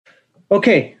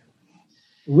Okay,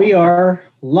 we are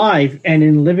live and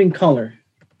in living color.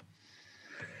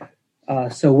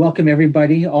 So welcome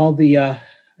everybody, all the, I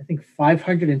think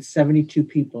 572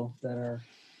 people that are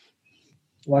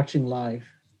watching live.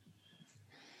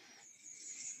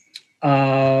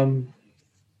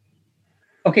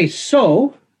 Okay,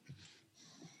 so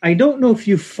I don't know if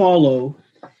you follow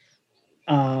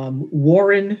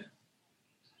Warren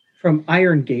from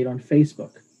Iron Gate on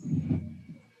Facebook.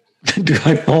 Do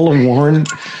I follow Warren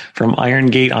from Iron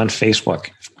Gate on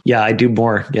Facebook? Yeah, I do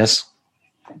more. Yes.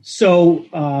 So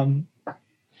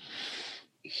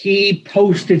he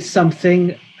posted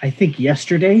something, I think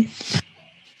yesterday.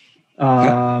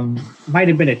 Might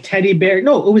have been a teddy bear.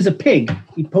 No, it was a pig.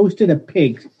 He posted a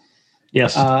pig.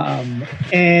 Yes.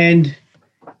 And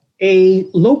a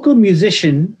local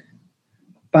musician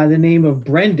by the name of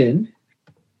Brendan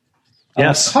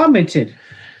commented.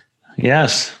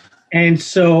 Yes. And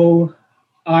so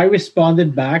I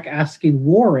responded back asking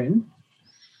Warren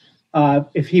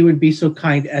if he would be so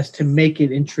kind as to make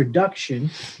an introduction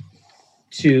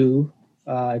to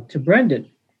Brendan.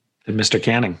 And Mr.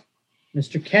 Canning.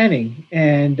 Mr. Canning.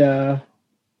 And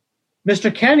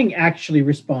Mr. Canning actually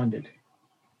responded.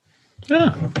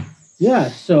 Yeah,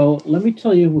 so let me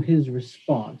tell you his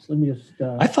response. Let me just...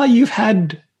 I thought you've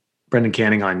had Brendan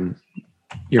Canning on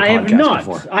your podcast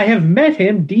before. I have met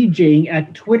him DJing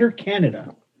at Twitter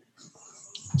Canada.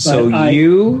 So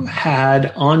you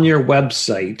had on your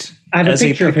website as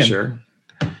a picture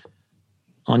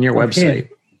on your website.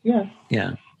 Him.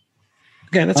 Yeah.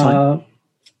 Okay, that's fine. A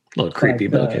little creepy,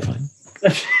 but okay, fine.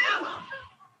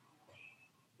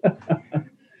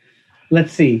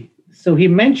 Let's see. So he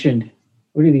mentioned,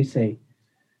 what did he say?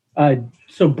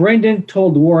 So Brendan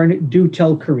told Warren, do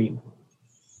tell Kareem.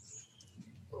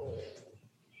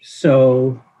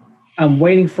 So I'm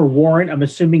waiting for Warren. I'm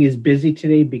assuming he's busy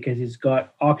today because he's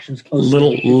got auctions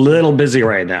closing. Little busy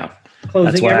right now.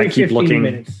 Closing. That's why every I keep looking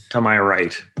minutes. To my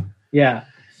right. Yeah.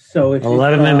 So if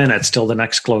 11 minutes till the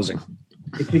next closing.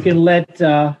 If you can let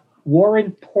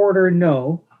Warren Porter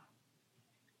know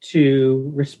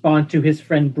to respond to his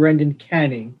friend Brendan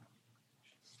Canning,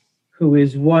 who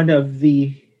is one of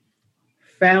the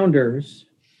founders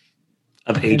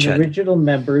of and HED. Original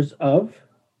members of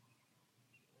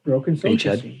Broken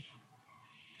Social Scene.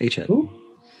 HED. Who?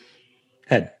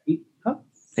 Head. Huh?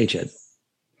 HED.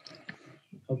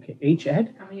 Okay,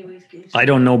 HED? I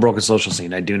don't know Broken Social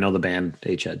Scene. I do know the band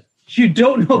HED. You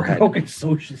don't know Broken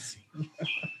Social Scene.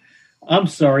 I'm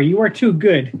sorry. You are too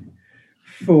good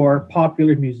for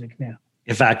popular music now.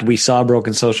 In fact, we saw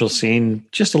Broken Social Scene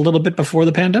just a little bit before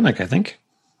the pandemic, I think.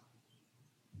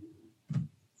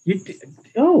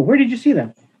 Where did you see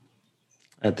them?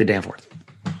 At the Danforth.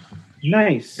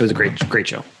 Nice. It was a great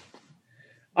show.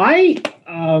 I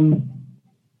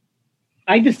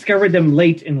discovered them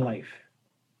late in life.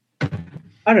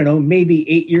 I don't know, maybe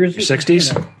 8 years. Your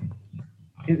 60s?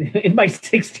 In my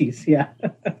 60s, yeah.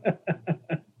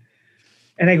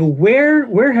 And I go,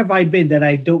 where have I been that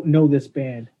I don't know this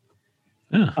band?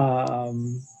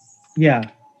 Yeah,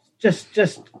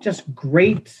 just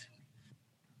great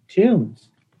tunes.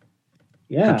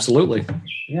 Yeah, absolutely.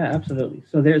 Yeah, absolutely.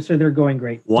 So they're going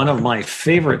great. One of my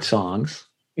favorite songs.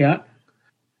 Yeah.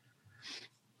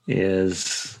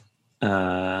 Is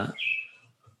 7/4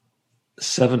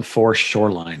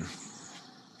 Shoreline.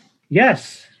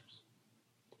 Yes.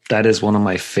 That is one of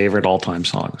my favorite all-time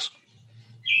songs.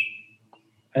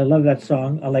 I love that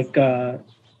song. I like,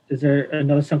 is there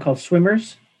another song called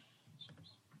Swimmers?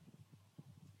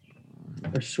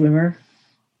 Or Swimmer?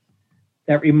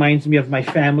 That reminds me of my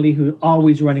family who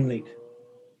always running late.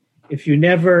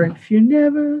 You'll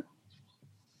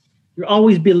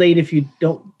always be late if you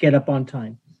don't get up on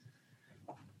time.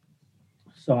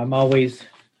 So I'm always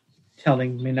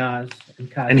telling Minaz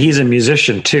and Kaz. And he's a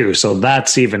musician too, so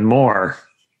that's even more.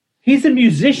 He's a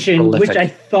musician, prolific. Which I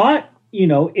thought,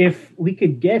 if we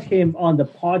could get him on the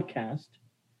podcast,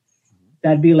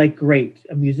 that'd be like great.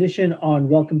 A musician on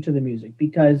Welcome to the Music,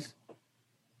 because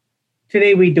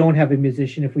today we don't have a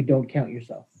musician if we don't count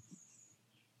yourself.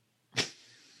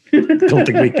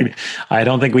 I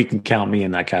don't think we can count me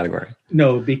in that category.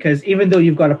 No, because even though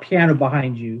you've got a piano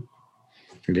behind you,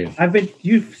 I do.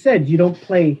 You've said you don't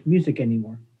play music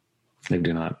anymore. I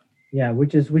do not. Yeah,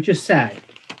 which is sad.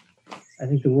 I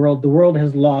think the world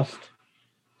has lost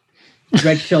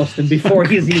Greg Chilston before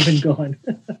he's even gone.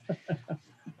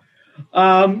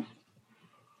 I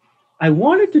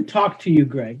wanted to talk to you,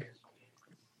 Greg,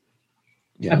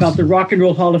 about the Rock and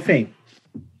Roll Hall of Fame.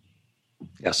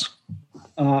 Yes.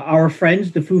 Our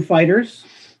friends, the Foo Fighters,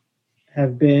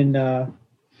 have been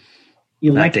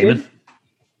elected.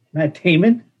 Matt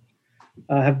Damon.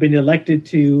 have been elected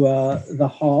to the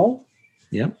Hall.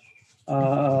 Yep.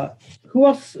 Who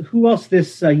else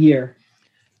this year?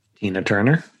 Tina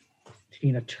Turner.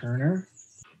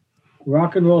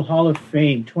 Rock and Roll Hall of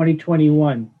Fame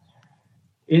 2021.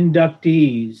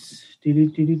 Inductees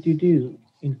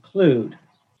include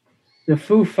the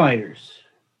Foo Fighters.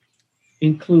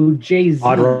 Include Jay-Z.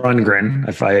 Todd Rundgren.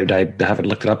 If I haven't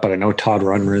looked it up, but I know Todd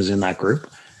Rundgren is in that group.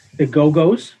 The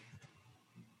Go-Go's.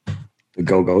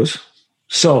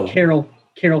 So Carole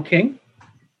King.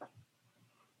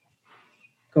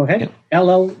 Go ahead. Yep.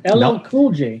 LL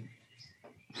Cool J.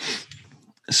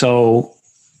 So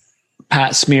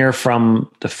Pat Smear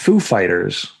from the Foo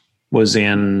Fighters was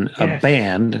in a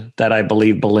band that I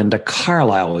believe Belinda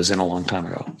Carlisle was in a long time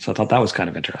ago. So I thought that was kind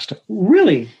of interesting.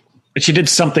 Really? But she did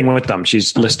something with them.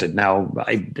 She's listed now.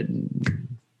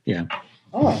 Yeah.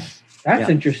 Oh, that's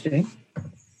interesting.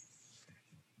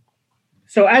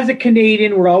 So as a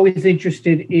Canadian, we're always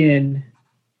interested in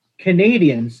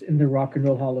Canadians in the Rock and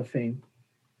Roll Hall of Fame.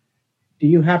 Do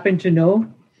you happen to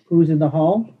know who's in the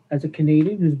Hall as a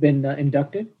Canadian who's been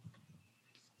inducted?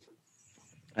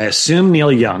 I assume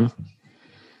Neil Young.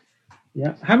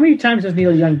 Yeah. How many times has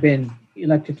Neil Young been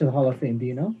elected to the Hall of Fame? Do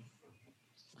you know?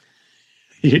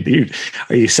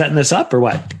 Are you setting this up or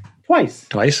what? Twice.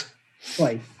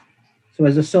 So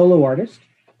as a solo artist.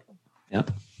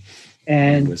 Yep.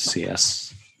 And with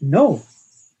CS. No.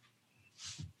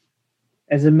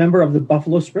 As a member of the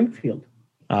Buffalo Springfield.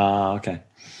 Okay.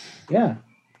 Yeah.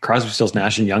 Crosby, Stills,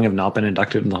 Nash, and Young have not been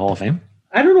inducted in the Hall of Fame?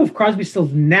 I don't know if Crosby,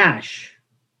 Stills, Nash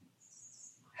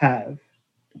have,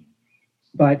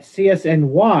 but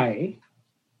CSNY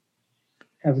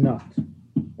have not.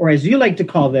 Or as you like to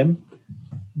call them,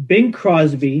 Bing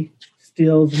Crosby,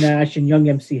 Stills, Nash, and Young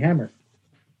MC Hammer.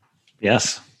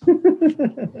 Yes.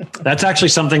 That's actually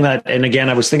something that, and again,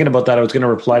 I was thinking about that. I was going to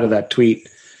reply to that tweet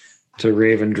to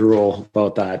Raven Drool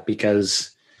about that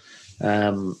because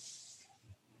I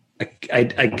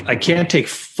can't take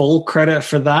full credit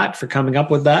for that, for coming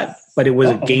up with that, but it was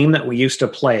a game that we used to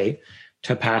play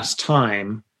to pass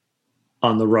time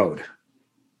on the road.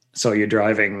 So you're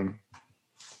driving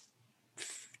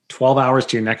 12 hours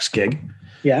to your next gig.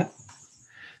 Yeah.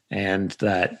 And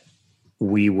that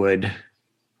we would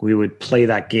play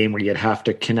that game where you'd have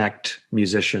to connect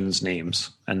musicians' names.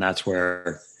 And that's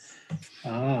where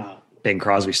Bing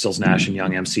Crosby, Stills, Nash, and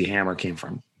Young MC Hammer came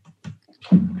from.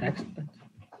 Excellent.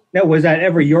 Now, was that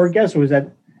ever your guess or was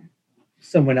that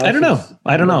someone else? I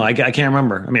don't know. I can't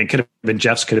remember. I mean, it could have been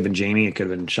Jeff's, could have been Jamie, it could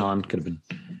have been Sean, could have been.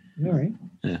 All right.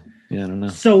 Yeah, I don't know.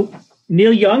 So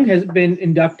Neil Young has been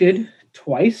inducted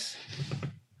twice.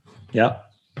 Yep.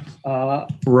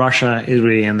 Russia is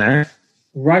really in there.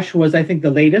 Rush was, I think, the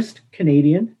latest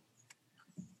Canadian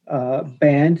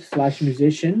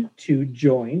band/musician to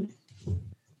join.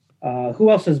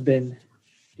 Who else has been?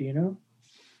 Do you know?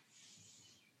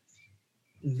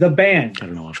 The Band. I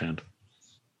don't know offhand.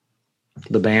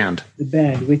 The Band,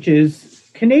 which is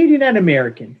Canadian and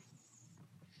American.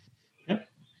 Yep.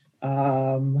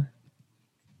 And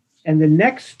the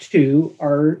next two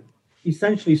are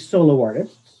essentially solo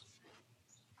artists.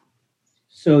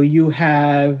 So you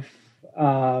have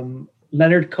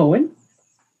Leonard Cohen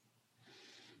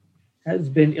has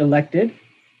been elected,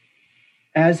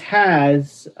 as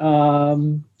has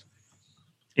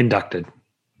inducted.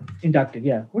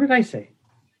 Yeah. What did I say?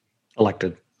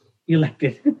 Elected.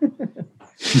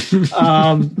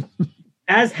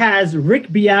 As has Rick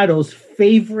Beato's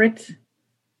favorite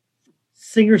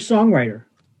singer-songwriter,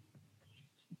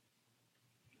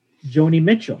 Joni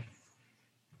Mitchell.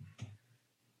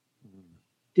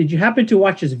 Did you happen to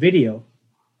watch his video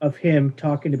of him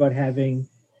talking about having,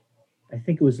 I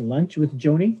think it was lunch with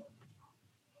Joni?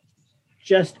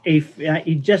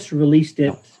 He just released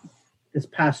it this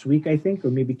past week, I think, or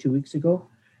maybe 2 weeks ago.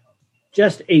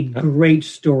 Just a great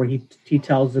story he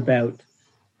tells about,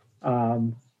 I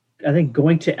think,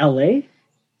 going to LA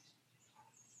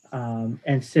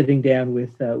and sitting down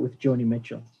with Joni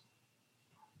Mitchell.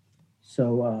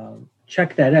 So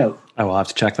check that out. I will have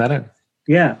to check that out.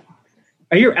 Yeah.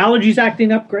 Are your allergies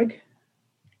acting up, Greg?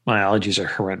 My allergies are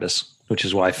horrendous, which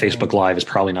is why Facebook Live is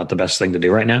probably not the best thing to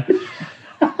do right now.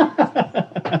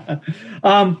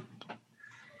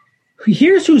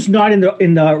 Here's who's not in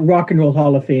the Rock and Roll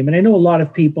Hall of Fame, and I know a lot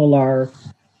of people are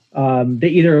they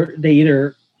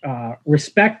either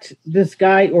respect this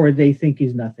guy or they think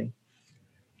he's nothing.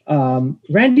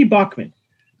 Randy Bachman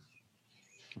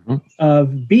of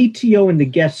BTO and the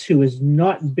Guess Who has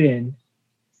not been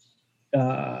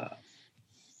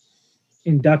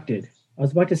inducted. I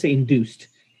was about to say induced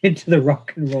into the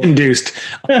Rock and Roll. Induced,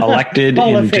 elected,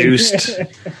 induced.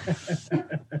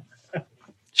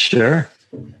 Sure.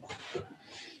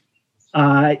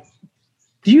 Do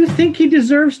you think he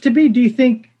deserves to be? Do you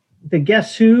think the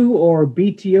Guess Who or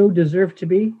BTO deserve to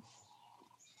be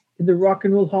in the Rock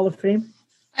and Roll Hall of Fame?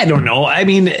 I don't know. I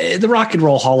mean, the Rock and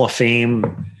Roll Hall of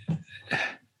Fame,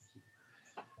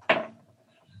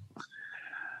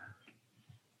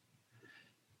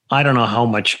 I don't know how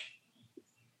much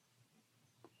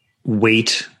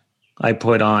weight I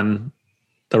put on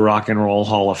the Rock and Roll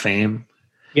Hall of Fame.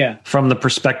 Yeah. From the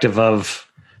perspective of,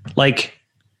 like,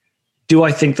 do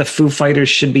I think the Foo Fighters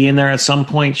should be in there at some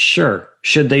point? Sure.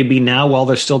 Should they be now while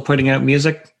they're still putting out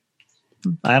music?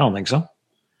 I don't think so.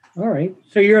 All right.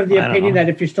 So you're of the opinion that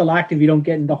if you're still active, you don't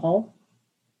get in the hall?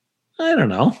 I don't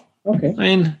know. Okay. I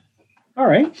mean. All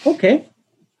right. Okay.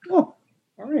 Oh,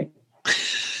 all right.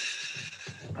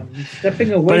 I'm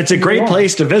stepping away. But it's a great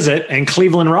place to visit, and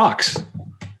Cleveland rocks.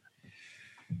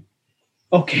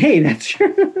 Okay, that's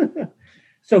true.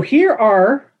 So here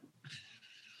are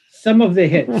some of the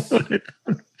hits.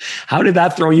 How did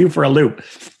that throw you for a loop?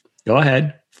 Go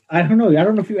ahead. I don't know. I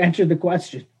don't know if you answered the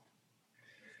question.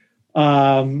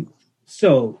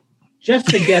 So just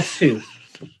to guess who.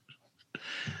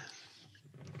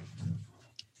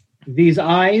 These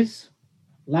Eyes,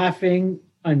 Laughing,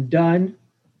 Undone,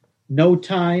 No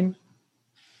Time,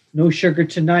 No Sugar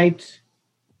Tonight,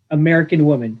 American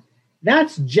Woman.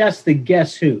 That's just the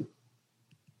Guess Who.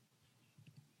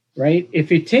 Right?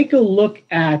 If you take a look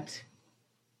at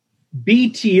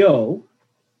BTO,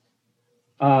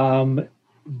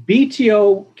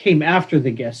 BTO came after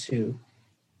the Guess Who,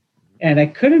 and I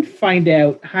couldn't find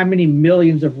out how many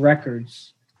millions of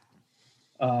records,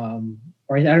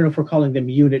 or I don't know if we're calling them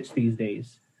units these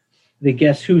days, the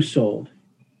Guess Who sold.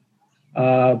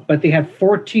 But they had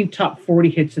 14 top 40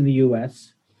 hits in the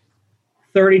U.S.,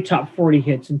 30 top 40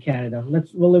 hits in Canada.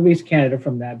 We'll erase Canada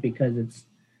from that because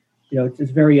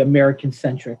it's very American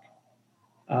centric.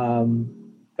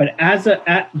 But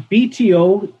at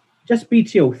BTO, just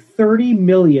BTO, 30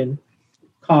 million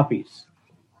copies.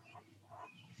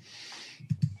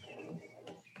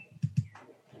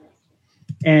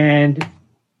 And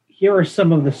here are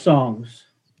some of the songs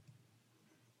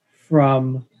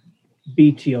from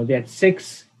BTO. They had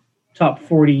 6 top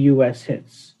 40 US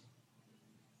hits.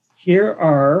 Here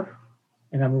are,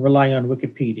 and I'm relying on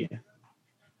Wikipedia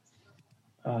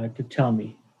to tell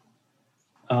me.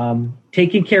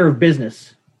 Taking Care of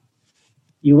Business.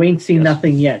 You Ain't Seen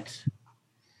Nothing Yet.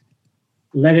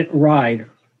 Let It Ride.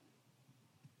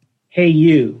 Hey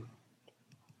You.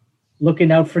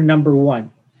 Looking Out for Number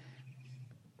One.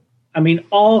 I mean,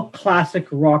 all classic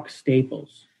rock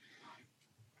staples.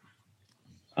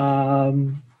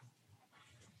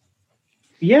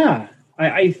 Yeah,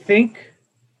 I think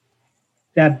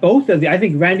that I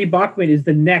think Randy Bachman is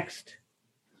the next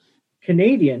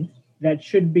Canadian that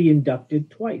should be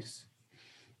inducted twice.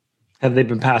 Have they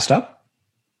been passed up?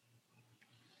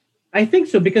 I think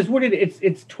so, because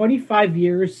it's 25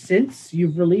 years since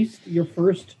you've released your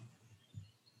first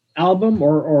album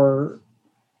or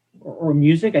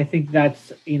music. I think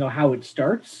that's how it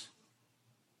starts.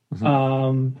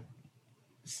 Mm-hmm.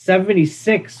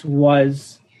 76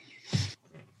 was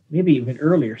maybe even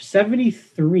earlier.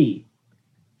 73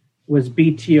 was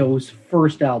BTO's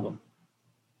first album.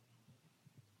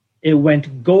 It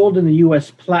went gold in the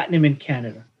US, platinum in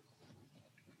Canada.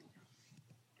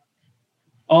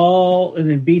 And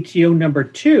then BTO number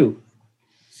 2,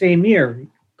 same year,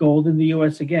 gold in the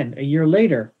US again. A year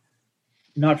later,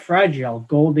 Not Fragile,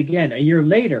 gold again. A year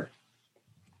later,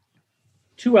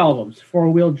 2 albums, Four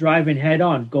Wheel Drive and Head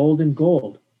On, gold and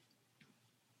gold.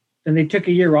 Then they took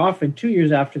a year off, and 2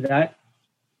 years after that,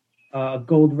 a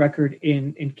gold record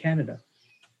in Canada.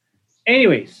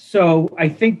 Anyways, so I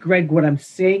think, Greg, what I'm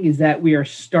saying is that we are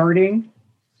starting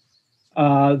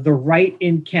the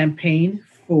write-in campaign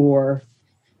for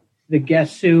the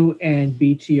Guess Who and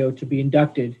BTO to be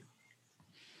inducted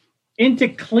into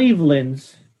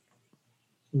Cleveland's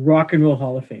Rock and Roll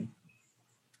Hall of Fame.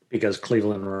 Because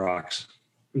Cleveland rocks.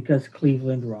 Because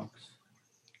Cleveland rocks.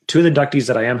 2 of the inductees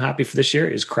that I am happy for this year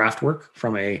is Kraftwerk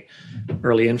from a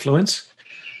early influence.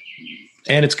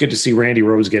 And it's good to see Randy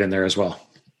Rhoads get in there as well.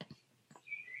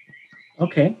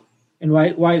 Okay. And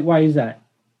why is that?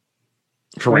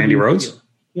 For Randy Rhoads?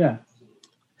 Yeah.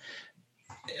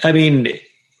 I mean,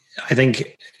 I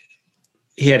think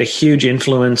he had a huge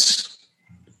influence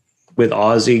with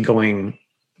Ozzy going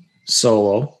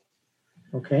solo.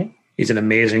 Okay. He's an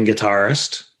amazing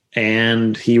guitarist,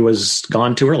 and he was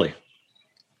gone too early.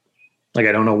 Like,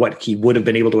 I don't know what he would have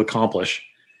been able to accomplish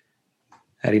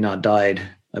had he not died.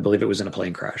 I believe it was in a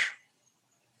plane crash.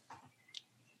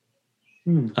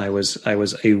 I was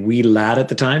a wee lad at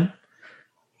the time.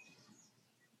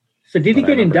 So did he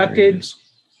get inducted?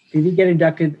 Did he get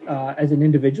inducted as an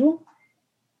individual?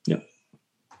 Yep.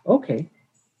 Okay.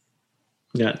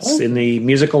 Yeah, it's in the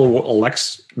musical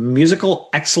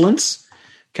excellence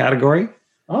category.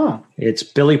 It's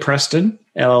Billy Preston,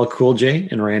 LL Cool J,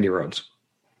 and Randy Rhoads.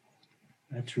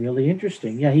 That's really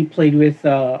interesting. Yeah, he played with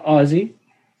Ozzy.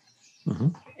 Mm-hmm.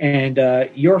 And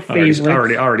your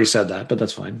favorite. I already said that, but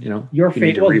that's fine. Your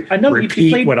favorite.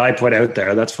 Repeat what I put out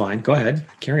there. That's fine. Go ahead.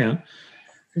 Carry on.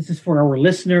 This is for our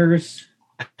listeners.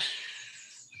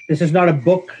 This is not a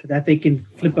book that they can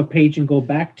flip a page and go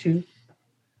back to.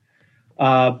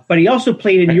 But he also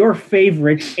played in your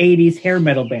favorite 80s hair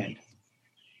metal band.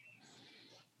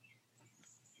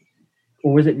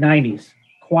 Or was it 90s?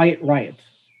 Quiet Riot.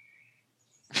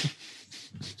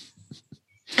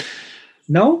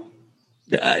 No?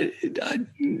 I'm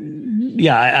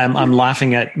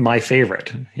laughing at my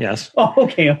favorite. Yes. Oh,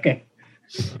 okay. Yeah.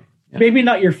 Maybe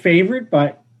not your favorite,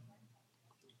 but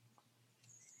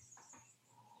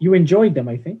you enjoyed them,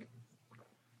 I think.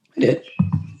 I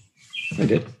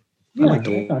did. Yeah, I liked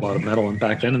a lot of metal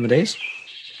back then in the days.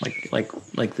 Like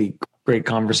the great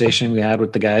conversation we had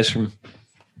with the guys from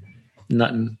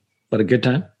Nothing But a Good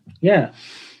Time. Yeah.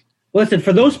 Listen,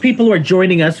 for those people who are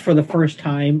joining us for the first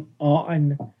time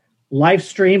on live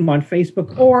stream on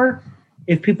Facebook, or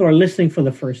if people are listening for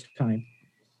the first time,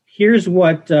 here's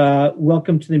what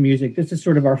Welcome to the Music. This is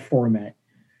sort of our format.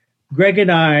 Greg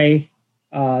and I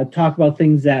talk about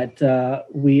things that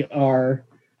we are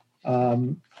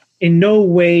in no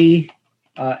way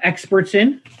experts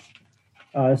in,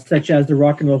 such as the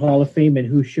Rock and Roll Hall of Fame and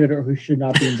who should or who should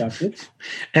not be inducted.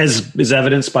 As is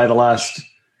evidenced by the last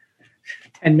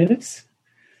 10 minutes?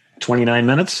 29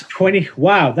 minutes? 20.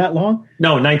 Wow, that long?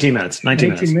 No, 19 minutes.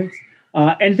 19 minutes.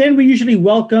 And then we usually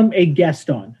welcome a guest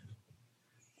on.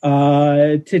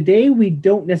 Today, we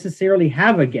don't necessarily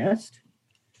have a guest,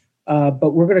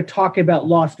 but we're going to talk about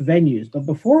lost venues. But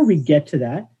before we get to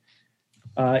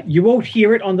that, you won't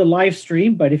hear it on the live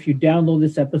stream, but if you download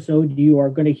this episode, you are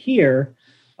going to hear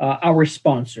our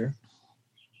sponsor,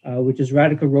 which is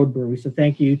Radical Road Brewery. So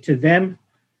thank you to them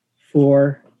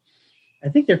for, I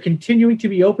think they're continuing to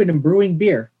be open and brewing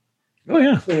beer. Oh,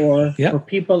 yeah. For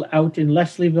people out in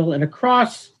Leslieville and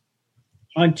across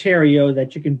Ontario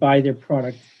that you can buy their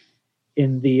product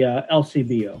in the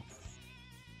LCBO.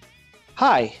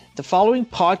 Hi, the following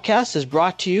podcast is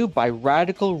brought to you by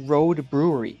Radical Road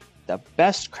Brewery, the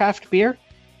best craft beer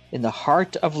in the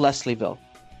heart of Leslieville.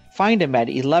 Find them at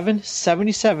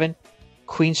 1177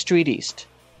 Queen Street East.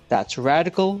 That's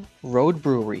Radical Road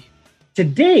Brewery.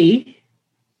 Today,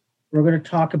 we're going to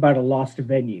talk about a lost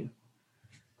venue.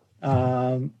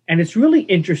 And it's really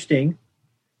interesting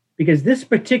because this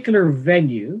particular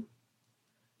venue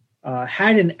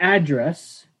had an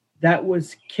address that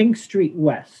was King Street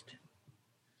West,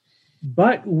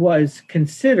 but was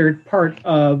considered part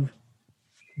of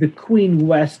the Queen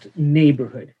West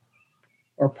neighborhood,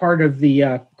 or part of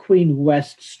the Queen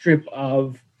West strip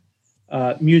of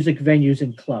music venues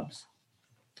and clubs.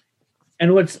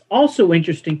 And what's also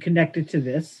interesting connected to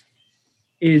this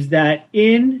is that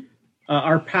in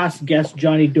our past guest,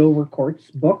 Johnny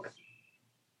Dovercourt's book,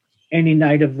 Any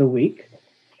Night of the Week,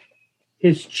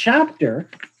 his chapter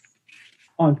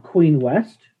on Queen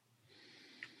West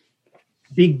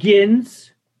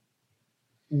begins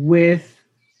with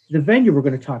the venue we're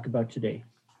going to talk about today.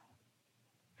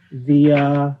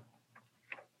 The,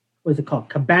 what is it called?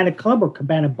 Cabana Club or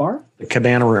Cabana Bar? The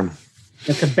Cabana Room.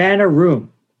 The Cabana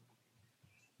Room.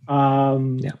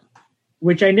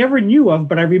 Which I never knew of,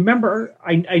 but I remember,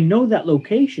 I know that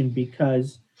location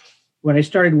because when I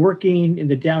started working in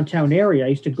the downtown area, I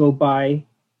used to go by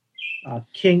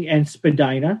King and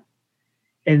Spadina,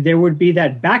 and there would be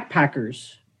that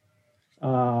backpackers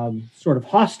sort of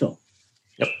hostel.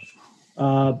 Yep.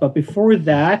 But before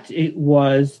that, it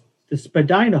was the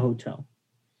Spadina Hotel.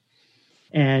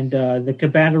 And the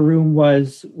Cabana Room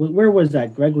was, where was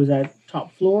that, Greg? Was that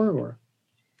top floor or?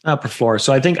 Upper floor.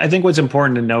 So I think what's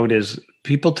important to note is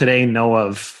people today know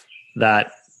of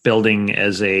that building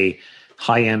as a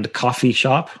high-end coffee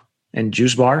shop and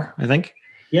juice bar, I think.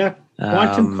 Yeah,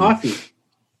 Quantum Coffee.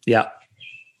 Yeah.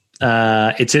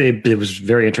 It was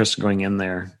very interesting going in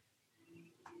there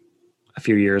a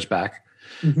few years back.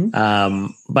 Mm-hmm.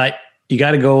 But you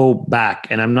got to go back,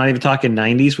 and I'm not even talking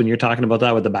 90s when you're talking about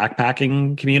that with the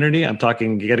backpacking community. I'm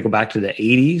talking, you got to go back to the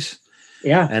 80s.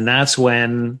 Yeah. And that's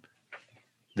when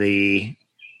the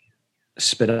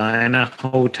Spadina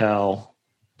Hotel,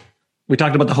 we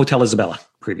talked about the Hotel Isabella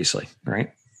previously,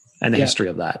 right? And the history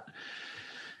of that.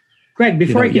 Greg,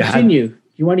 before I continue,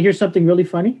 you want to hear something really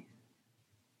funny?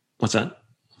 What's that?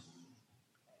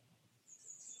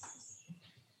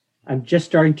 I'm just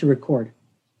starting to record.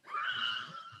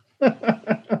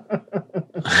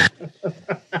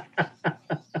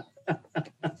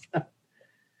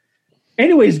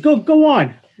 Anyways, go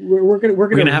on. We're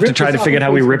gonna have to try to figure out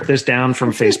how we rip this down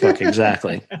from Facebook.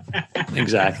 Exactly.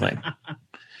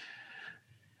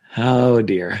 Oh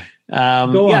dear.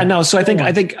 So I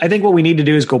think what we need to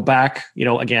do is go back.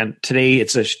 Again, today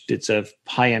it's a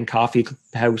high-end coffee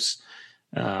house.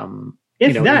 We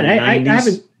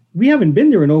haven't been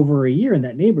there in over a year in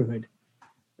that neighborhood.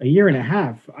 A year and a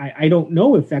half. I don't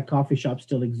know if that coffee shop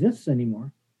still exists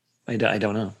anymore. I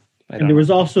don't know. There was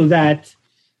also that.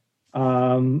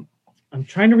 I'm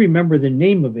trying to remember the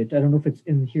name of it. I don't know if it's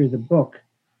in here, the book,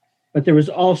 but there was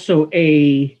also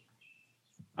a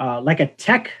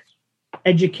tech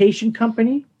education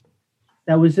company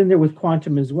that was in there with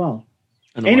Quantum as well.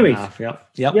 Anyways,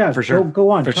 yeah, for sure.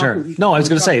 Go on. For sure. No, I was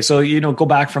going to say, so, go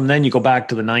back from then, you go back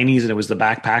to the 90s and it was the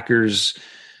Backpackers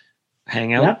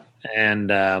Hangout and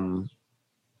the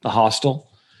Hostel.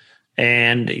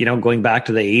 And, going back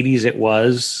to the 80s, it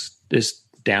was this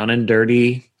down and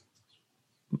dirty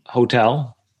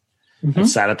hotel that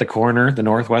sat at the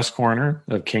northwest corner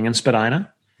of King and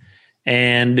Spadina.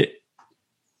 And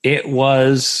it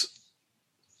was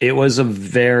a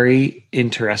very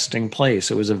interesting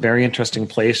place. It was a very interesting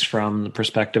place from the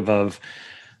perspective of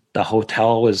the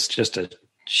hotel was just a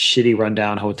shitty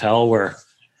rundown hotel where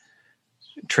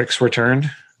tricks were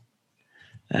turned.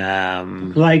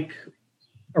 Like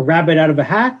a rabbit out of a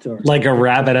hat? Or like a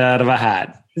rabbit out of a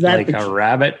hat. A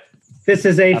rabbit. This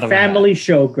is a family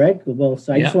show, Greg. Well,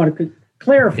 so I just want to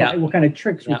clarify what kind of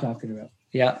tricks we're talking about.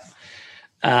 Yeah.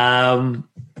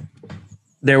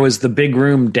 There was the big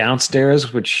room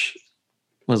downstairs, which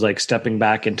was like stepping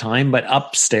back in time, but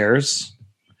upstairs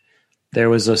there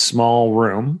was a small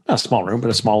room, not a small room, but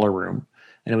a smaller room.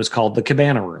 And it was called the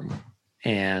Cabana Room.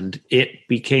 And it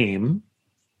became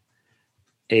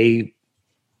an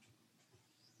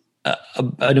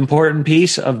important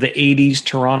piece of the 80s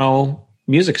Toronto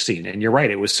music scene. And you're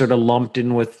right, it was sort of lumped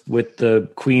in with the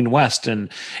Queen West.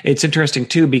 And it's interesting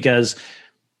too, because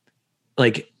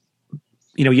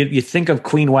you think of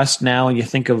Queen West now and you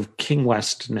think of King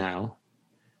West now,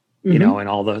 and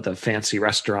all the fancy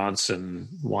restaurants and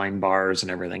wine bars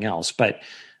and everything else. But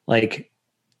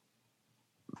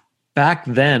back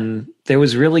then there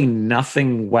was really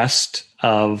nothing west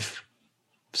of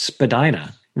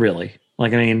Spadina, really.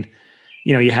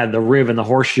 You had the Riv and the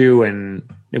Horseshoe and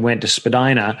it went to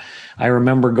Spadina. I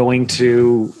remember going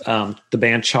to the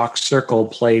band Chalk Circle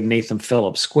played Nathan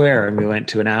Phillips Square and we went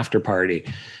to an after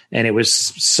party. And it was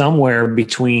somewhere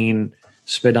between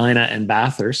Spadina and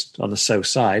Bathurst on the south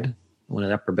side, one of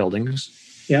the upper buildings.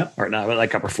 Yeah. Or not,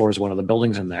 like upper floor is one of the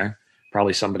buildings in there.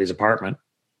 Probably somebody's apartment,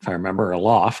 if I remember, or a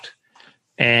loft.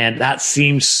 And that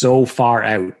seemed so far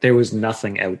out. There was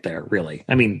nothing out there, really.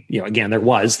 Again, there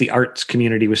was. The arts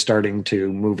community was starting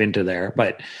to move into there.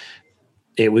 But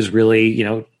it was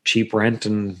really, cheap rent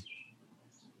and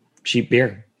cheap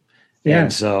beer. Yeah.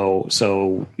 And so,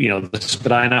 the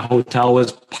Spadina Hotel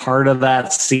was part of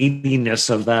that seediness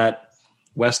of that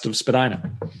west of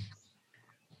Spadina.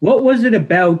 What was it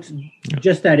about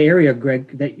just that area,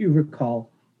 Greg, that you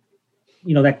recall,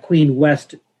 that Queen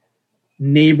West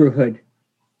neighborhood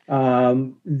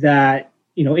that,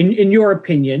 in your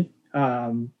opinion,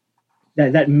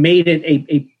 that made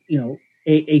it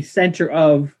a center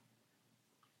of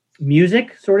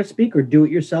music, so to speak, or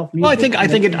do-it-yourself music? Well, I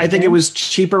think it was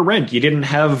cheaper rent. You didn't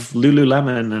have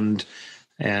Lululemon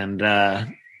and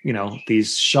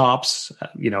these shops,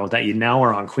 that you now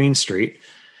are on Queen Street.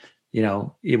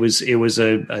 It was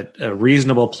a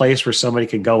reasonable place where somebody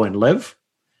could go and live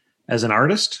as an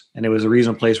artist, and it was a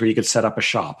reasonable place where you could set up a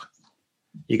shop.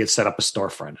 You could set up a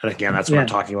storefront. And again, that's what I'm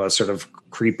talking about, sort of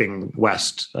creeping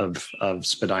west of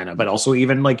Spadina, but also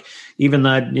even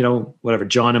that, whatever,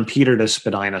 John and Peter to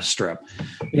Spadina strip,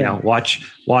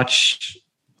 watch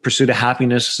Pursuit of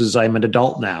Happiness as I'm an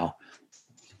adult now.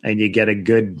 And you get a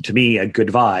good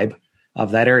vibe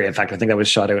of that area. In fact, I think that was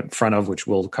shot out in front of, which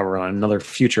we'll cover on another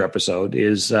future episode,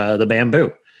 is the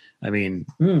Bamboo.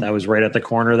 That was right at the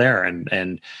corner there.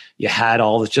 And you had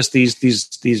all just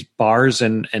these bars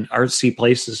and artsy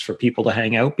places for people to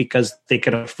hang out because they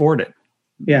could afford it.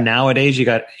 Yeah. Nowadays you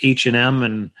got H&M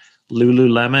and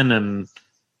Lululemon and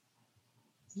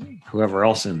whoever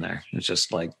else in there. It's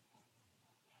just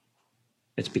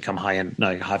it's become high-end,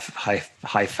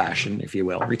 high fashion, if you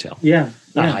will, retail. Yeah.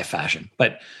 Not high fashion,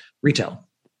 but retail.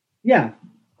 Yeah.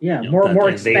 Yeah. More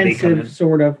expensive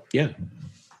sort of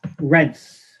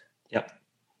rents. Yep.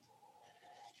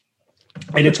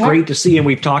 And it's great to see, and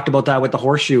we've talked about that with the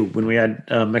Horseshoe when we had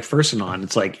McPherson on.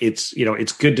 It's like it's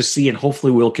good to see, and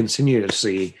hopefully we'll continue to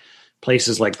see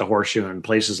places like the Horseshoe and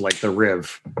places like the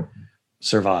Riv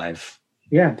survive.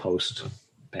 Yeah, post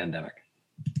pandemic.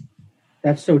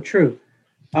 That's so true.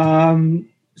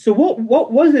 So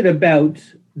what was it about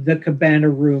the Cabana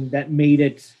Room that made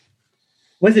it?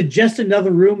 Was it just another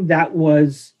room that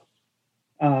was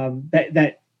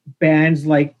that bands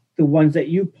like the ones that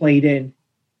you played in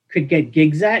could get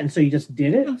gigs at, and so you just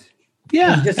did it?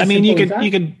 Yeah, I mean, you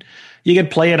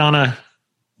could play it on a.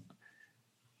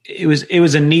 It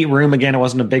was a neat room. Again, it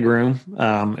wasn't a big room.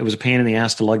 It was a pain in the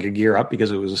ass to lug your gear up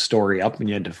because it was a story up, and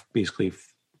you had to basically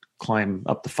climb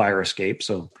up the fire escape.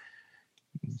 So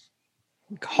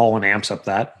hauling amps up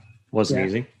that wasn't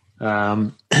easy.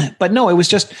 But no, it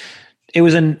was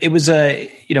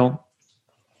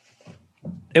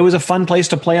a fun place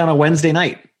to play on a Wednesday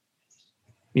night.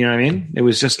 You know what I mean? It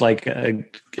was just like a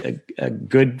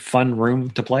good, fun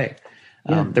room to play.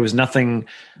 Yeah. There was nothing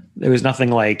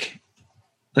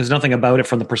about it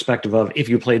from the perspective of if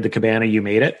you played the Cabana, you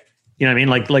made it. You know what I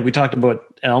mean? Like we talked about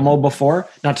Elmo before,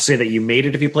 not to say that you made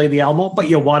it if you played the Elmo, but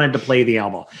you wanted to play the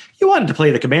Elmo. You wanted to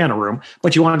play the Cabana Room,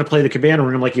 but you wanted to play the Cabana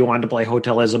Room like you wanted to play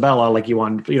Hotel Isabella, like you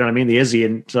wanted, you know what I mean? The Izzy.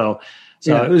 And so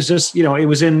it was just, it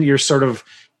was in your sort of,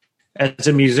 as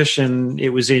a musician, it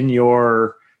was in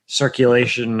your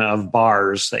circulation of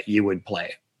bars that you would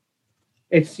play.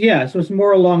 So it's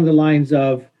more along the lines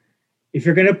of, if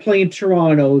you're going to play in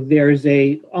Toronto, there's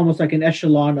almost like an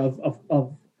echelon of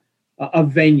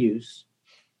venues,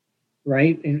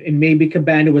 right? And maybe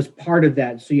Cabana was part of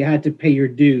that, so you had to pay your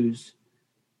dues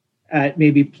at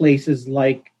maybe places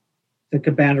like the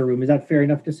Cabana Room. Is that fair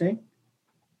enough to say?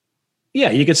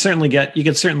 Yeah, you could certainly get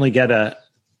a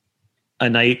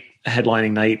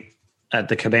headlining night at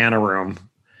the Cabana Room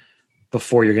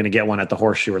before you're going to get one at the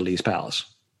Horseshoe or Lee's Palace.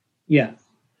 Yeah,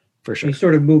 for sure. You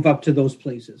sort of move up to those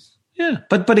places. Yeah,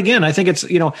 but again, I think it's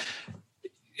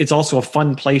it's also a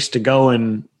fun place to go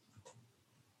and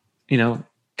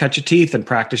cut your teeth and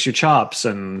practice your chops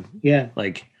and we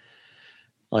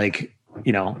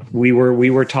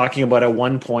were talking about at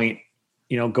one point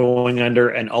going under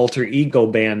an alter ego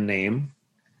band name.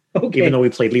 Okay. Even though we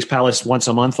played Lee's Palace once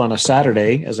a month on a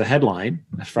Saturday as a headline,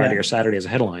 a Friday or Saturday as a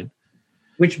headline.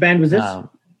 Which band was this?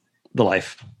 The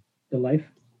Life. The Life.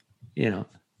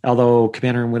 Although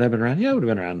Cabana Room would have been around. Yeah, it would have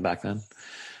been around back then.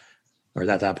 Or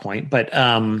at that point. But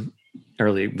very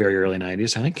early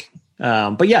 90s, I think.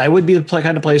 But yeah, it would be the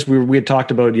kind of place we had talked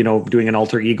about, doing an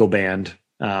alter ego band.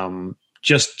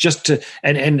 Just to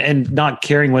and not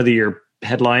caring whether you're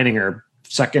headlining or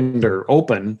second or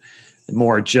open,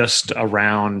 more just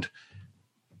around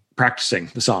practicing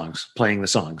the songs, playing the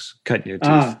songs, cutting your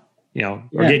teeth, or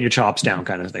getting your chops down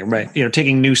kind of thing, right?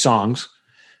 Taking new songs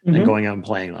and going out and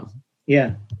playing them.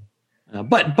 Yeah.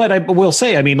 But I will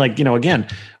say, I mean, again,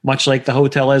 much like the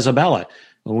Hotel Isabella,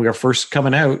 when we were first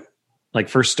coming out,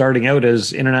 first starting out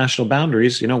as International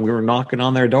Boundaries, we were knocking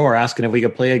on their door asking if we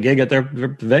could play a gig at their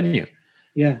venue.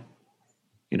 Yeah.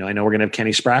 I know we're going to have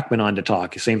Kenny Sprackman on to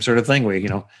talk. Same sort of thing. We,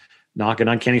 knocking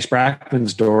on Kenny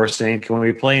Sprackman's door saying, can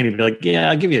we play? And he'd be like, yeah,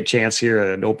 I'll give you a chance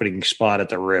here, an opening spot at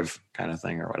the Riv kind of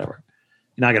thing or whatever.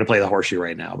 You're not going to play the Horseshoe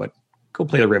right now, but go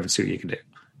play the Riv and see what you can do.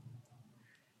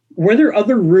 Were there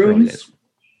other rooms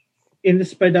in the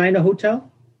Spadina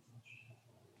Hotel?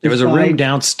 There was a room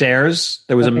downstairs.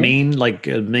 There was a main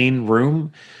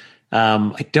room.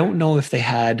 I don't know if they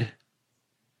had.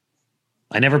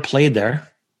 I never played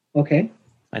there. Okay.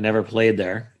 I never played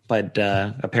there, but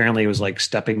apparently it was like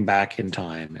stepping back in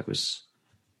time. It was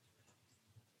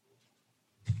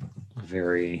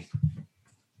very,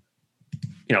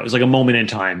 it was like a moment in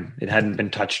time. It hadn't been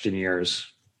touched in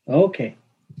years. Okay.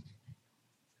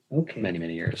 Many,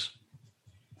 many years.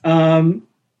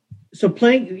 So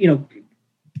playing,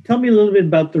 tell me a little bit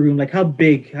about the room. Like how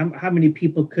big, how many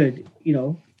people could,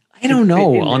 I don't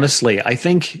know, honestly. I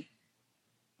think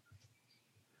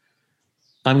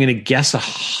I'm going to guess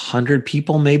 100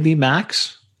 people, maybe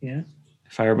max. Yeah.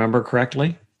 If I remember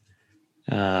correctly.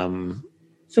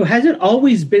 So has it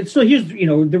always been, so here's,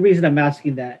 the reason I'm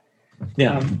asking that.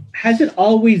 Yeah. Has it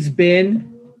always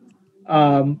been,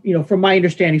 from my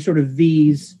understanding, sort of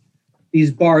these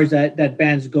bars that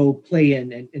bands go play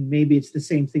in, and maybe it's the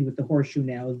same thing with the Horseshoe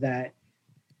now, that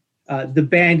the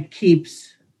band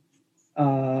keeps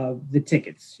the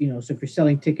tickets, so if you're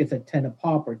selling tickets at 10 a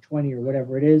pop or 20 or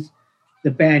whatever it is, the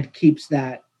band keeps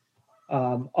that.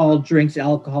 All drinks,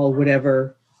 alcohol,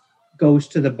 whatever goes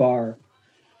to the bar.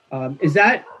 Is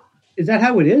that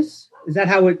how it is? Is that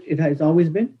how it has always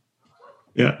been?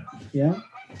 Yeah. Yeah.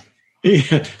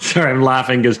 Yeah. Sorry, I'm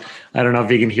laughing because I don't know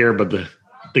if you can hear, but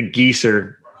The geese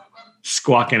are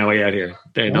squawking away out here.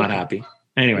 They're not happy.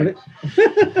 Anyway.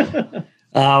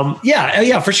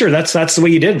 Yeah, for sure. That's the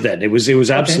way you did then. It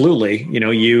was absolutely,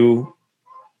 you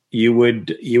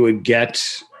would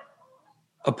get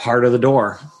a part of the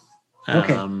door.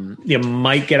 You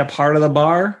might get a part of the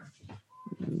bar,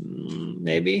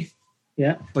 maybe.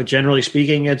 Yeah. But generally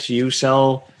speaking, it's you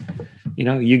sell,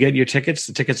 you get your tickets,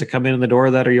 the tickets that come in the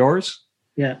door that are yours.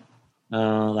 Yeah.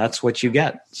 That's what you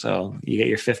get. So you get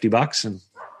your $50 and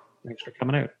thanks for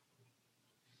coming out.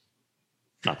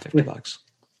 Not $50.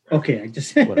 Okay. I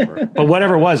just, whatever. But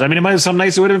whatever it was, I mean, it might have some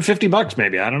nights it would have been $50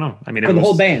 maybe. I don't know. I mean, for the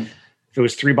whole band. If it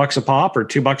was $3 a pop or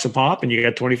 $2 a pop and you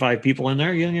got 25 people in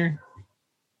there,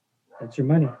 that's your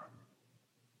money.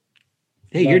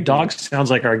 Hey, your dog sounds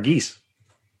like our geese.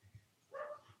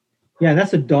 Yeah,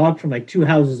 that's a dog from like 2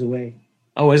 houses away.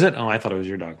 Oh, is it? Oh, I thought it was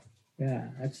your dog. Yeah,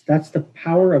 that's the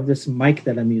power of this mic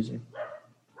that I'm using.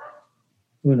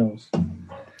 Who knows?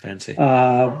 Fancy.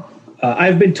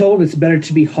 I've been told it's better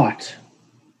to be hot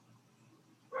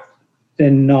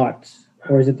than not,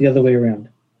 or is it the other way around?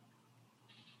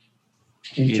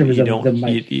 In terms of the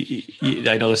mic.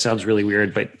 I know this sounds really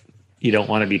weird, but you don't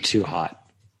want to be too hot.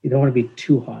 You don't want to be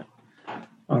too hot.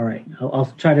 All right.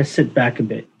 I'll try to sit back a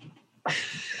bit.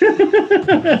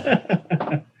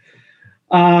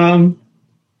 Yeah.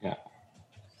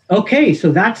 Okay,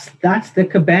 so that's the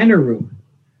Cabana Room.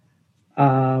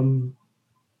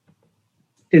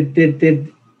 Did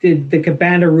the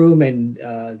Cabana Room and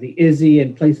the Izzy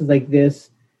and places like this,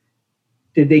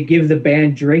 did they give the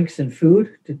band drinks and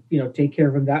food to take care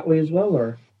of them that way as well,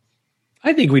 or?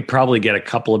 I think we'd probably get a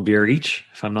couple of beer each,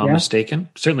 if I'm not mistaken.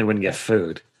 Certainly wouldn't get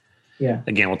food. Yeah.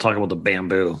 Again, we'll talk about the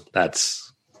Bamboo. That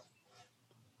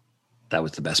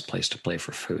was the best place to play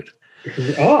for food.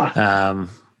 Oh.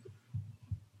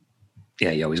 Yeah,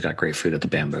 you always got great food at the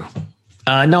Bamboo.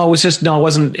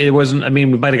 It wasn't. I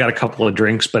mean, we might have got a couple of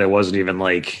drinks, but it wasn't even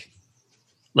like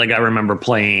I remember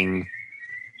playing.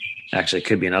 Actually, it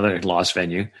could be another lost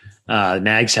venue.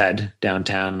 Nag's Head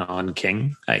downtown on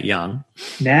King at Yonge.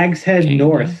 Nag's Head King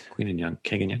North. And Yonge, Queen and Yonge,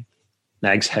 King and Yonge.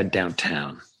 Nag's Head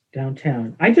downtown.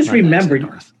 Downtown. I just remembered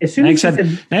as soon as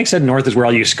Nag's Head North is where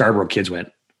all you Scarborough kids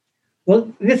went. Well,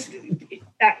 this,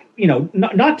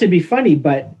 not to be funny,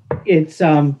 but it's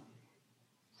when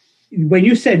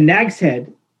you said Nag's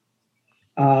Head,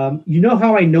 you know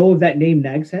how I know of that name,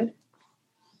 Nag's Head?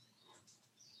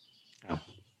 No.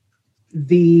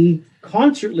 The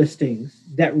concert listings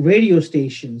that radio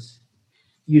stations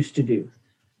used to do.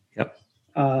 Yep.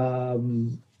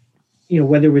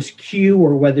 Whether it was Q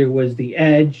or whether it was The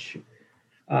Edge,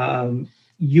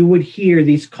 you would hear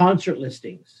these concert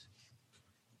listings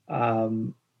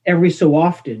every so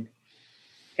often.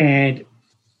 And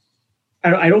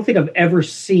I don't think I've ever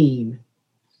seen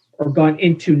or gone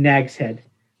into Nag's Head,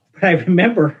 but I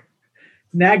remember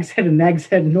Nag's Head and Nag's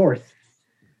Head North.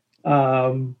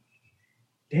 Damn,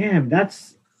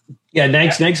 that's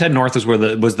Nag's Head North is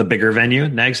where was the bigger venue.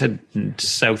 Nag's Head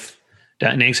South,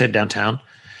 Nag's Head downtown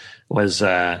was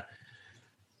I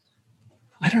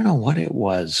don't know what it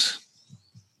was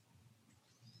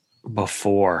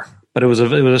before, but it was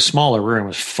a smaller room. It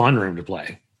was a fun room to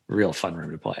play, real fun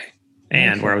room to play.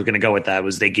 And where I was going to go with that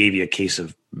was they gave you a case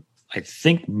of, I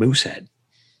think, Moosehead.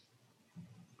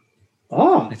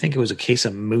 Oh, I think it was a case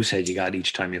of Moosehead you got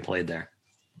each time you played there.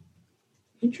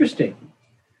 Interesting.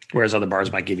 Whereas other bars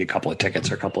might give you a couple of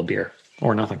tickets or a couple of beer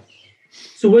or nothing.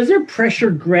 So was there pressure,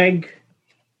 Greg,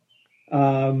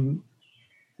 knowing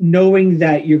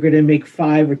that you're going to make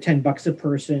 $5 or $10 a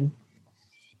person,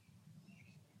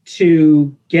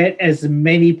 to get as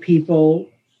many people,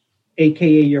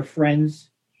 aka your friends,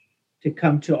 to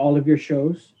come to all of your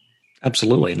shows?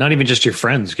 Absolutely. Not even just your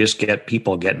friends, just get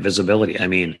people, get visibility. I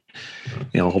mean,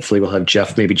 hopefully we'll have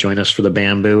Jeff maybe join us for the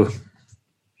Bamboo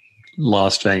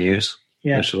lost venues.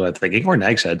 Yeah. Which is what I'm thinking. Or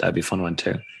Nag's Head, that'd be a fun one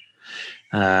too.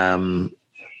 But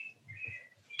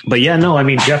yeah, no, I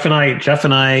mean, Jeff and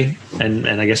I, and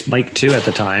I guess Mike too at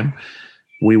the time,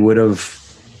 we would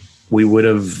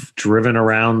have driven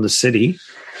around the city,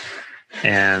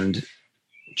 and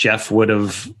Jeff would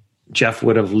have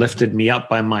lifted me up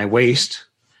by my waist,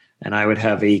 and I would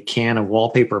have a can of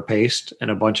wallpaper paste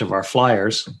and a bunch of our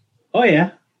flyers. Oh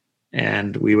yeah.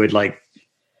 And we would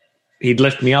he'd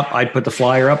lift me up. I'd put the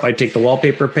flyer up. I'd take the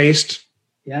wallpaper paste.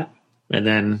 Yeah. And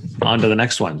then on to the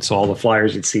next one. So all the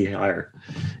flyers you'd see higher.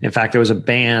 In fact, there was a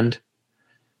band.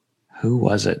 Who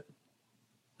was it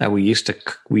that we used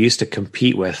to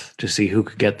compete with to see who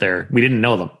could get there? We didn't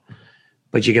know them,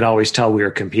 but you could always tell we were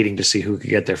competing to see who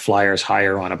could get their flyers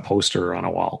higher on a poster or on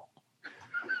a wall.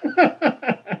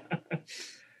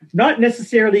 Not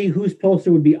necessarily whose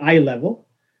poster would be eye level,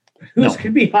 Whose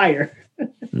could be higher?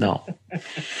 No.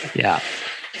 Yeah.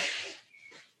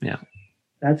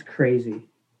 That's crazy.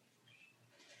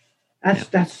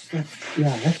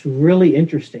 That's really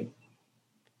interesting.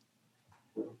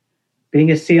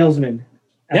 Being a salesman.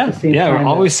 At the same time,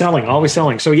 always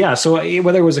selling. So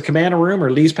whether it was a Cabana Room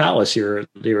or Lee's Palace, you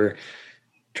were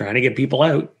trying to get people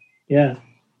out. Yeah.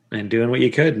 And doing what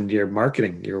you could, and you were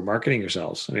marketing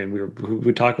yourselves. I mean,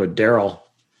 we talked with Daryl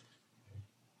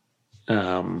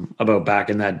about back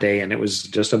in that day, and it was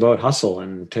just about hustle.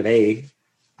 And today,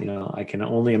 I can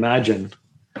only imagine.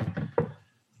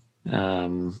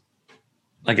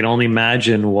 I can only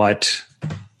imagine what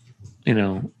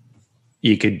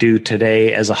you could do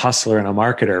today as a hustler and a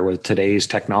marketer with today's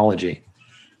technology.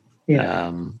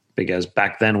 Yeah. Because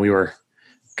back then we were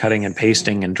cutting and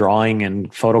pasting and drawing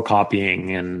and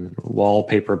photocopying and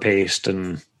wallpaper paste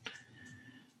and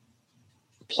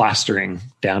plastering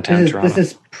downtown Toronto. This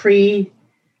is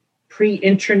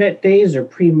pre-internet days or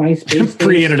pre-MySpace days?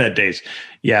 Pre-internet days.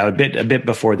 Yeah, a bit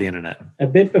before the internet. A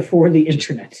bit before the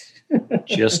internet.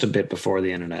 Just a bit before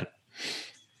the internet.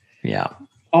 Yeah.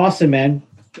 Awesome, man.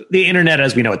 The internet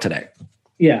as we know it today.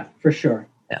 Yeah, for sure.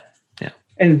 Yeah.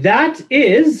 And that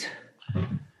is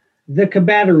the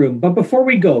Cabana Room. But before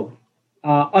we go,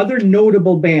 other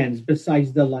notable bands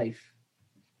besides The Life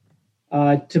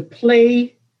to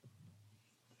play,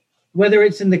 whether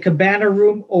it's in the Cabana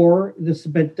Room or the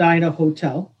Spadina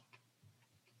Hotel.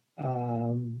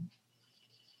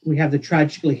 We have the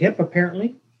Tragically Hip,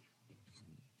 apparently.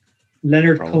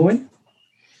 Leonard Cohen.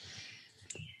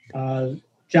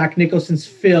 Jack Nicholson's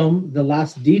film, The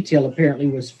Last Detail, apparently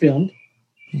was filmed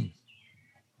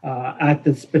at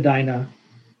the Spadina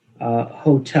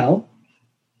Hotel.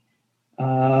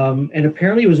 And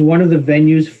apparently it was one of the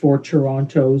venues for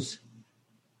Toronto's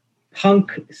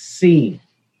punk scene.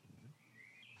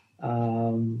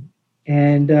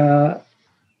 And the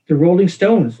Rolling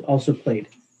Stones also played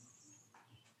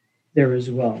there as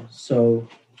well. So,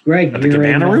 Greg, at the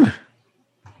Cabana Room?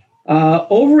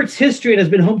 Over its history, it has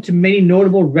been home to many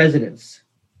notable residents.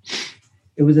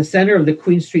 It was the center of the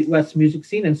Queen Street West music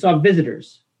scene and saw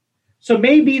visitors. So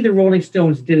maybe the Rolling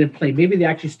Stones didn't play. Maybe they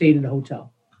actually stayed in the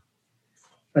hotel.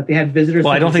 But they had visitors.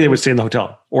 Well, I don't think they would stay in the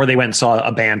hotel. Or they went and saw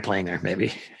a band playing there,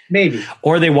 maybe. Maybe.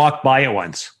 Or they walked by it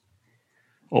once.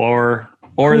 Or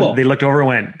cool. They looked over and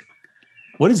went,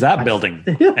 what is that building?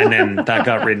 And then that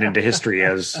got written into history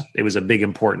as it was a big,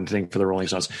 important thing for the Rolling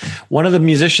Stones. One of the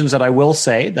musicians that I will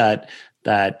say that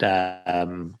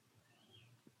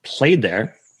played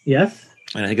there. Yes.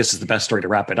 And I think this is the best story to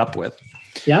wrap it up with.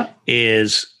 Yeah.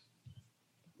 Is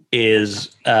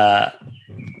the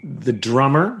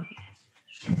drummer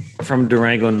from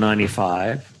Durango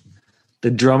 95, the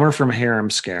drummer from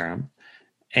Harum Scarum,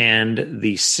 and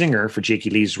the singer for Jakey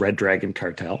Lee's Red Dragon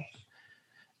Cartel,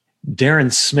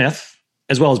 Darren Smith,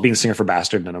 as well as being a singer for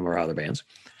Bastard and a number of other bands.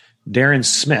 Darren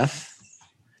Smith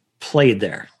played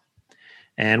there.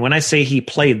 And when I say he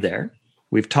played there,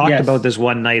 we've talked about this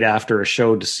one night after a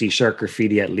show to see Shark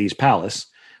Graffiti at Lee's Palace.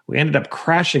 We ended up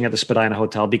crashing at the Spadina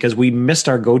Hotel because we missed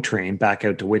our GO train back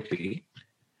out to Whitby.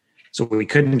 So we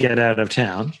couldn't get out of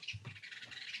town.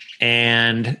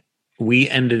 And we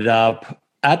ended up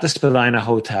at the Spadina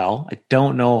Hotel. I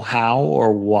don't know how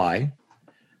or why.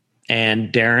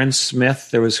 And Darren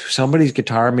Smith, there was somebody's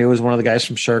guitar. Maybe it was one of the guys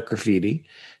from Shark Graffiti.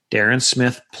 Darren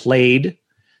Smith played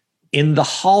in the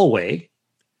hallway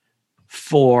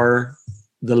for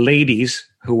the ladies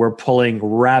who were pulling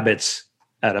rabbits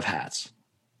out of hats.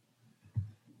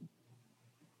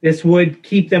 This would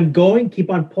keep them going, keep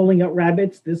on pulling out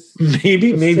rabbits. This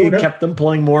maybe it kept them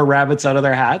pulling more rabbits out of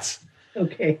their hats.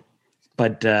 Okay.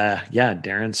 But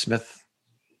Darren Smith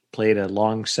played a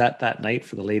long set that night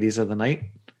for the ladies of the night.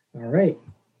 All right.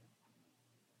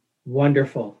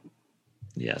 Wonderful.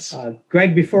 Yes.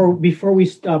 Greg, before we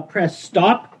press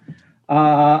stop,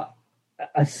 a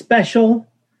special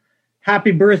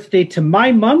happy birthday to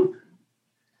my mom.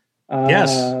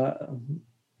 Yes.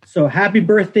 So happy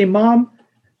birthday, Mom.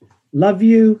 Love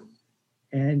you.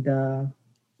 And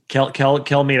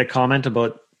Kel made a comment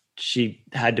about she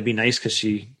had to be nice because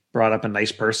she brought up a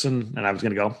nice person, and I was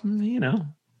going to go,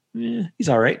 he's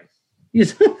all right.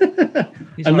 Yes.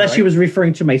 Unless she was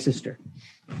referring to my sister.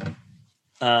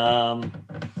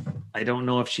 I don't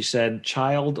know if she said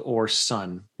child or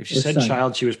son. If she said son.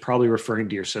 Child, she was probably referring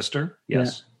to your sister.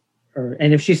 Yes. Yeah.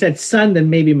 And if she said son, then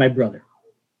maybe my brother.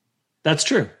 That's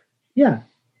true. Yeah.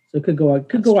 So it could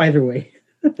go either way.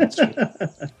 That's true.